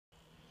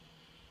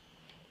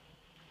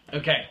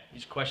Okay,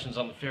 these questions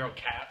on the feral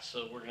cats,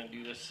 so we're going to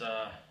do this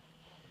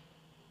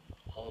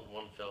all in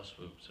one fell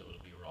swoop, so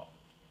it'll be raw.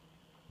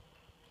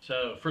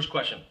 So, first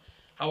question: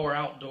 how are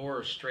outdoor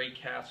or stray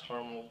cats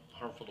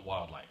harmful to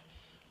wildlife?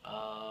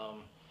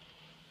 Um,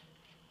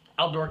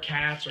 Outdoor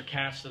cats or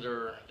cats that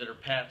are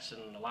pets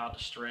and allowed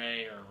to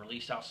stray or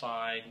released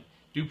outside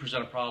do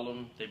present a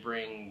problem. They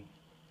bring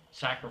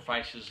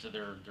sacrifices to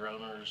their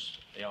owners.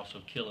 They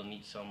also kill and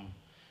eat some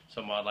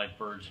wildlife,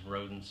 birds and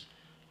rodents.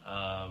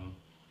 Um,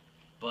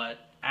 but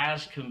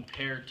as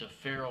compared to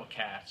feral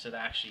cats that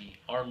actually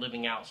are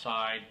living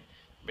outside,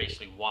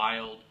 basically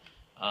wild,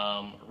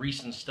 a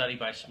recent study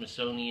by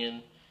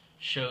Smithsonian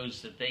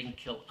shows that they can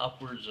kill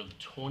upwards of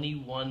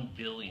 21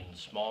 billion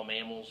small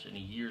mammals in a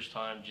year's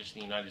time just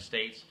in the United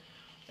States,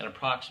 and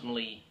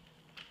approximately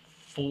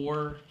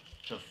 4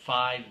 to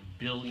 5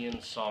 billion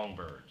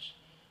songbirds.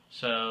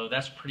 So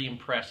that's pretty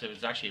impressive.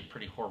 It's actually a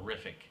pretty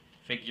horrific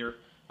figure.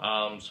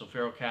 So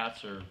feral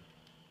cats are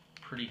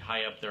pretty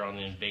high up there on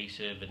the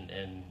invasive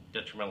and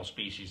detrimental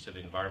species to the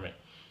environment.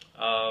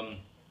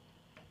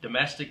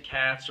 Domestic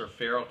cats or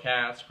feral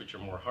cats, which are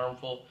more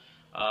harmful.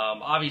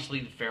 Obviously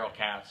the feral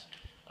cats,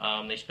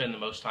 they spend the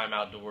most time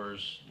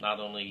outdoors. Not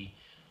only,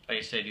 like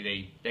I said,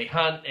 they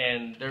hunt,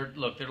 and they're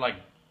like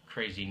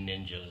crazy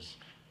ninjas.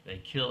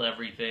 They kill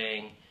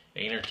everything.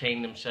 They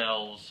entertain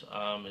themselves,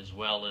 as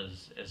well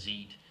as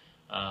eat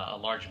a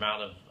large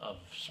amount of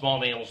small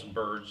mammals and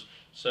birds.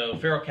 So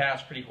feral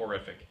cats, pretty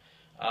horrific.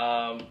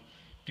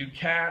 Do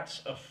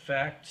cats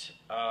affect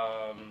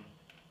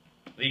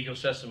the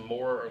ecosystem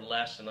more or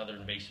less than other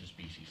invasive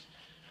species?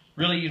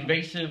 Really,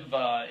 invasive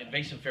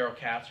feral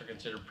cats are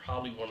considered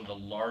probably one of the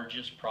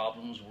largest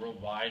problems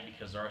worldwide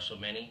because there are so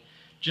many.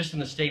 Just in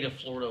the state of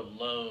Florida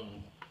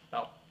alone,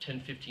 about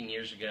 10-15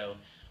 years ago,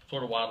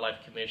 Florida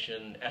Wildlife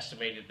Commission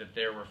estimated that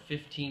there were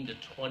 15 to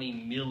 20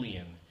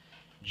 million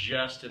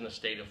just in the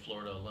state of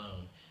Florida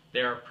alone.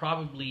 There are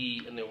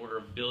probably in the order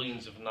of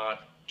billions, if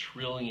not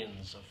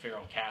trillions, of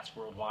feral cats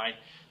worldwide.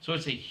 So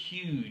it's a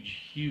huge,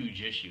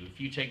 huge issue.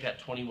 If you take that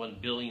 21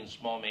 billion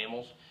small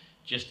mammals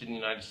just in the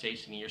United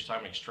States in a year's time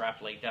and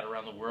extrapolate that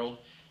around the world,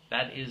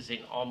 that is an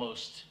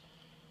almost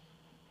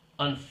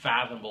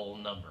unfathomable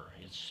number.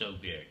 It's so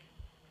big.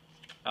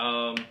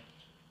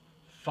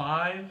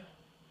 5,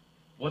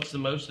 what's the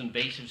most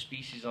invasive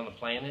species on the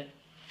planet?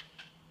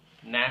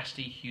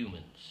 Nasty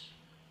humans.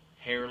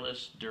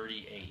 Hairless,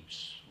 dirty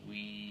apes.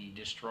 We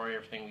destroy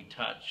everything we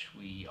touch.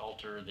 We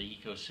alter the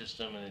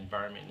ecosystem and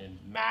environment in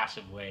a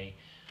massive way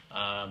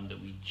that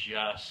we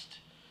just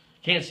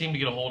can't seem to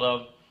get a hold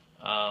of.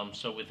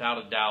 So without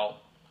a doubt,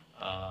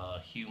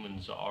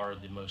 humans are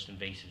the most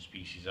invasive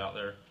species out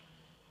there.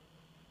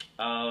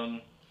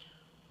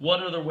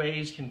 What other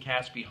ways can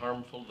cats be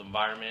harmful to the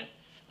environment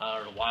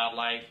or to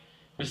wildlife?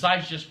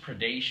 Besides just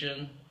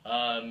predation,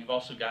 you've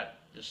also got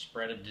the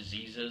spread of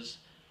diseases.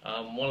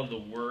 One of the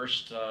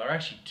worst, or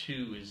actually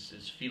two,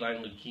 is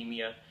feline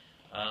leukemia,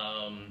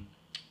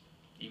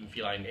 even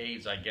feline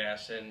AIDS, I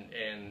guess,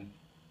 and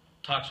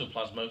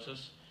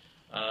toxoplasmosis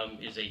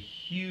is a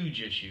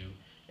huge issue.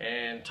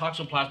 And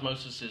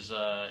toxoplasmosis is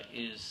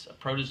a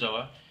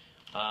protozoa,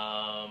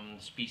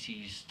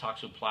 species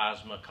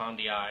Toxoplasma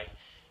gondii,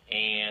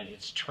 and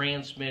it's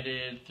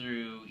transmitted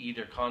through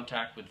either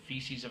contact with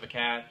feces of a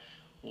cat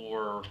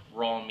or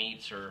raw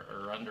meats or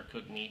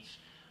undercooked meats.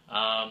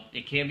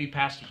 It can be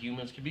passed to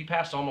humans. It can be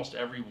passed to almost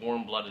every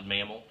warm-blooded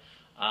mammal.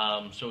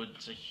 So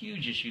it's a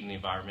huge issue in the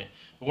environment.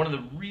 But one of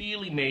the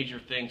really major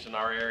things in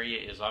our area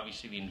is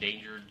obviously the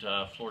endangered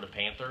Florida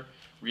panther.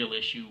 Real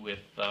issue with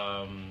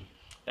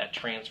that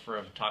transfer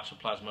of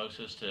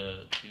toxoplasmosis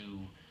to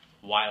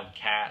wild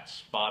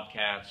cats,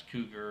 bobcats,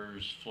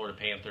 cougars, Florida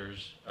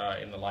panthers,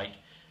 and the like,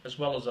 as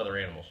well as other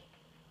animals.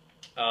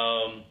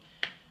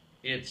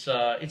 It's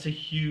a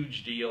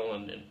huge deal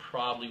and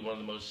probably one of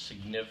the most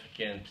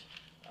significant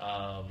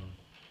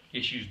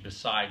issues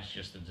besides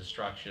just the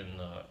destruction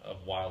of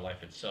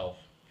wildlife itself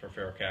for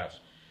feral cats.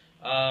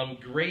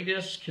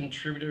 Greatest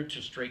contributor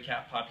to stray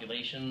cat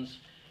populations: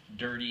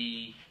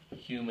 dirty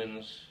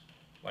humans,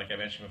 like I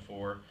mentioned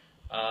before.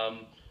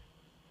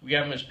 We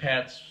have them as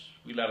pets.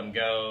 We let them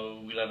go.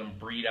 We let them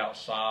breed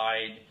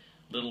outside.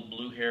 Little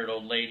blue-haired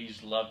old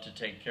ladies love to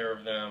take care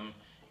of them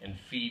and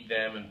feed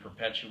them and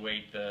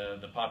perpetuate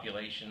the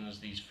populations,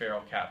 these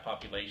feral cat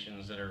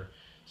populations that are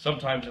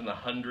sometimes in the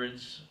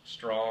hundreds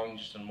strong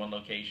just in one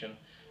location.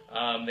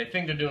 They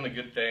think they're doing a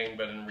good thing,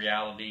 but in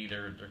reality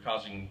they're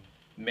causing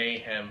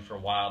mayhem for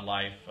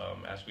wildlife,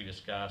 as we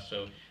discussed.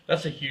 So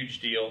that's a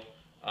huge deal.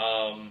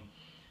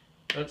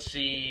 Let's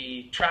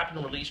see, trap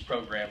and release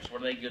programs,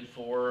 what are they good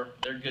for?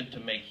 They're good to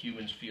make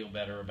humans feel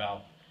better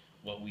about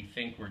what we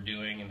think we're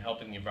doing and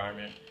helping the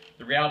environment.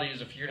 The reality is,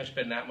 if you're going to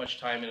spend that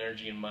much time,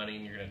 energy, and money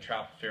and you're going to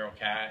trap a feral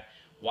cat,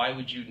 why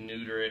would you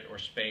neuter it or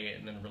spay it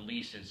and then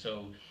release it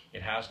so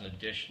it has an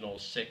additional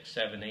 6,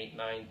 7, 8,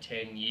 9,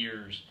 10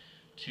 years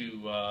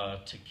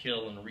to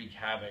kill and wreak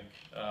havoc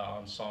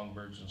on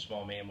songbirds and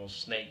small mammals,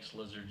 snakes,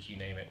 lizards, you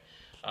name it.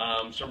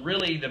 So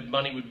really the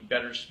money would be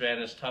better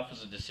spent, as tough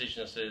as a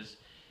decision this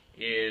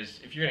is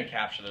if you're going to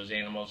capture those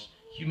animals,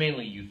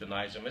 humanely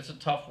euthanize them. It's a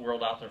tough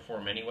world out there for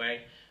them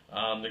anyway.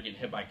 They're getting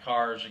hit by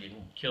cars, they're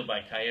getting killed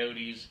by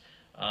coyotes.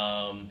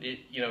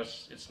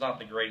 It's not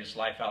the greatest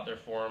life out there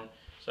for them.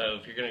 So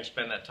if you're going to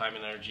spend that time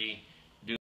and energy,